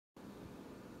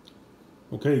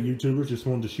Okay, YouTubers, just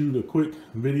wanted to shoot a quick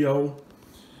video.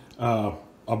 I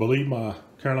believe my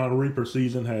Carolina Reaper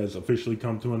season has officially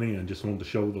come to an end. Just wanted to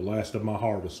show the last of my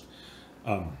harvest.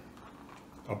 I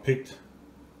picked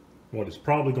what is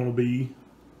probably going to be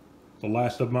the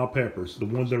last of my peppers. The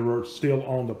ones that are still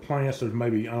on the plants, there's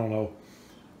maybe, I don't know,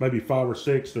 maybe 5 or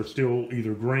 6. They're still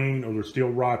either green or they're still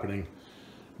ripening.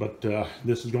 But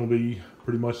this is going to be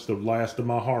pretty much the last of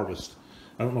my harvest.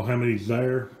 I don't know how many's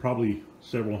there, probably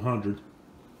several hundred.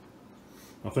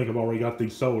 I think I've already got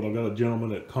these sold. I've got a gentleman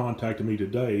that contacted me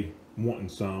today wanting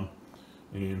some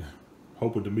and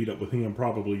hoping to meet up with him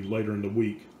probably later in the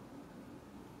week.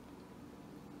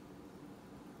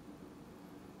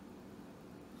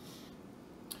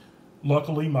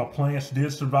 Luckily, my plants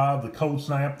did survive the cold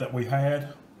snap that we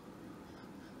had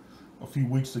a few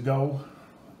weeks ago.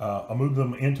 I moved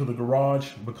them into the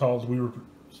garage because we were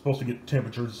supposed to get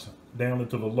temperatures down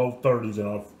into the low 30s, and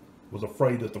I was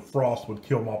afraid that the frost would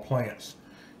kill my plants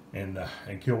and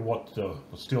kill what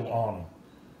was still on them.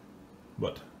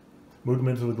 But moved them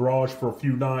into the garage for a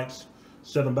few nights,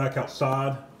 set them back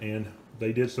outside, and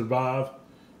they did survive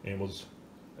and was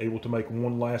able to make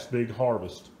one last big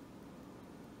harvest.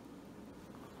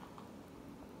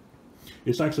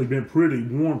 It's actually been pretty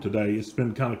warm today. It's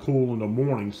been kind of cool in the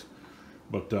mornings,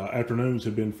 but afternoons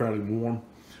have been fairly warm.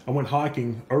 I went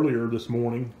hiking earlier this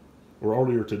morning, or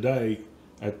earlier today,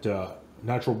 at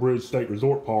Natural Bridge State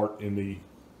Resort Park in the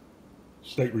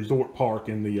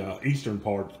eastern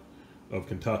part of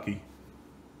Kentucky.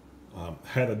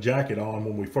 Had a jacket on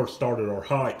when we first started our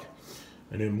hike,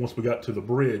 and then once we got to the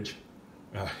bridge,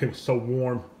 it was so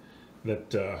warm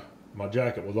that my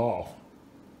jacket was off.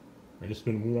 And it's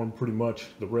been warm pretty much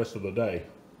the rest of the day.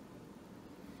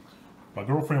 My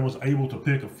girlfriend was able to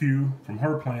pick a few from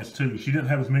her plants too. She didn't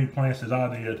have as many plants as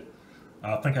I did.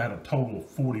 I think I had a total of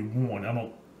 41. I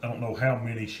don't know how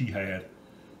many she had.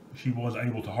 She was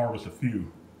able to harvest a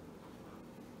few.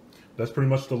 That's pretty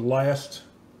much the last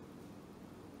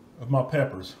of my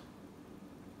peppers.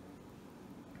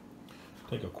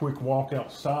 Take a quick walk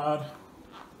outside.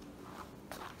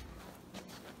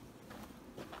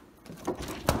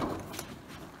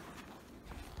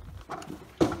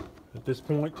 At this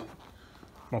point,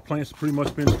 my plants have pretty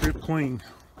much been stripped clean.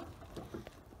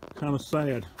 Kind of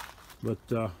sad, but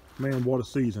man, what a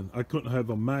season. I couldn't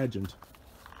have imagined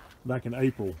back in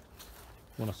April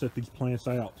when I set these plants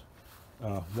out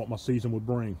what my season would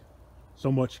bring.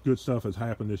 So much good stuff has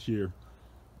happened this year.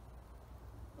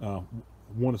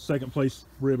 Won a second place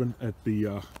ribbon at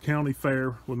the county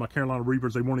fair with my Carolina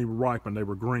Reapers. They weren't even ripened, they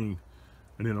were green.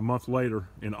 And then a month later,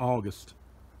 in August,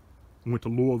 went to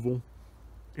Louisville,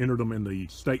 entered them in the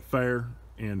state fair,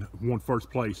 and won first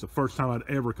place. The first time I'd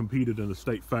ever competed in the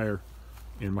state fair,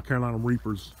 and my Carolina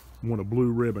Reapers won a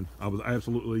blue ribbon. I was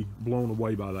absolutely blown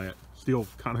away by that. Still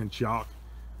kind of in shock,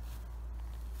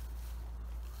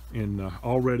 and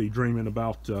already dreaming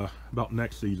about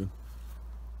next season.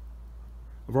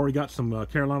 I've already got some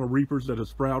Carolina Reapers that have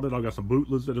sprouted. I've got some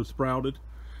Bootless that have sprouted.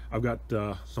 I've got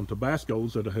some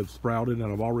Tabascos that have sprouted,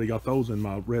 and I've already got those in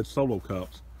my red solo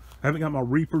cups. I haven't got my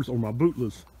Reapers or my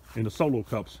Bootless in the solo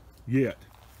cups yet,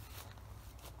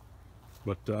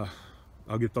 but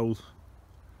I'll get those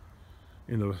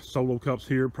in the solo cups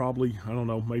here probably, I don't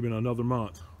know, maybe in another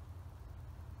month.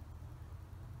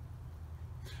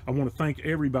 I want to thank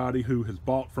everybody who has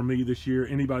bought from me this year.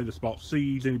 Anybody that's bought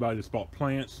seeds, anybody that's bought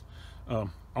plants,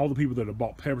 all the people that have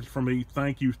bought peppers from me.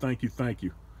 Thank you, thank you, thank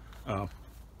you.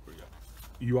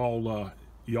 You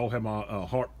all have my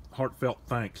heartfelt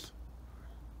thanks.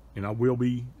 And I will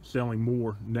be selling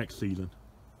more next season.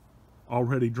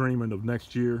 Already dreaming of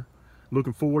next year.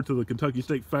 Looking forward to the Kentucky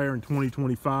State Fair in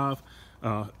 2025.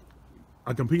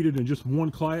 I competed in just one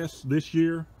class this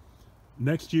year.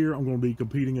 Next year, I'm going to be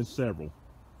competing in several.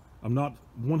 I'm not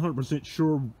 100%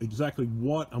 sure exactly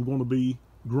what I'm going to be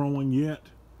growing yet.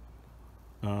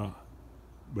 But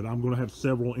I'm going to have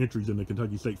several entries in the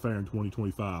Kentucky State Fair in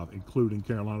 2025, including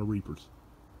Carolina Reapers.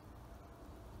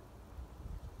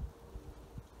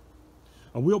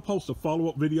 I will post a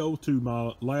follow-up video to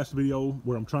my last video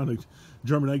where I'm trying to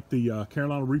germinate the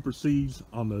Carolina Reaper seeds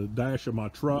on the dash of my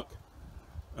truck.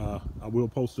 I will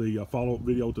post a follow-up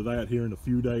video to that here in a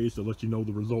few days to let you know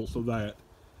the results of that.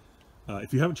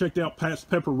 If you haven't checked out Pat's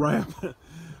Pepper Wrap,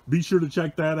 be sure to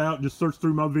check that out. Just search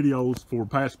through my videos for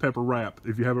Pat's Pepper Wrap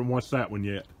if you haven't watched that one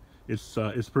yet.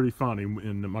 It's pretty funny,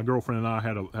 and my girlfriend and I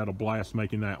had a blast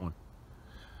making that one.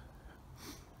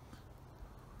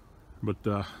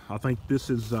 But I think this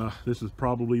is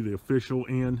probably the official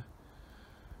end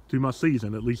to my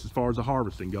season, at least as far as the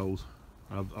harvesting goes.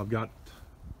 I've got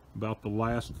about the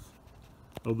last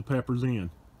of the peppers in.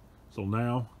 So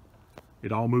now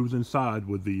it all moves inside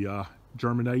with the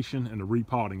germination and the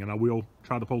repotting, and I will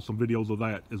try to post some videos of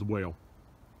that as well.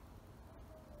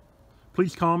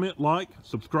 Please comment, like,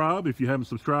 subscribe if you haven't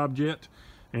subscribed yet,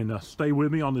 and stay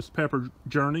with me on this pepper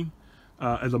journey.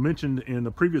 As I mentioned in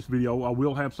the previous video, I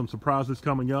will have some surprises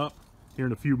coming up here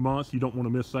in a few months. You don't want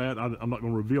to miss that. I'm not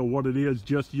going to reveal what it is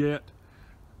just yet,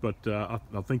 but I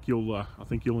think you'll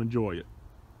enjoy it.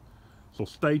 So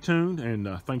stay tuned, and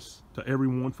thanks to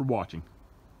everyone for watching.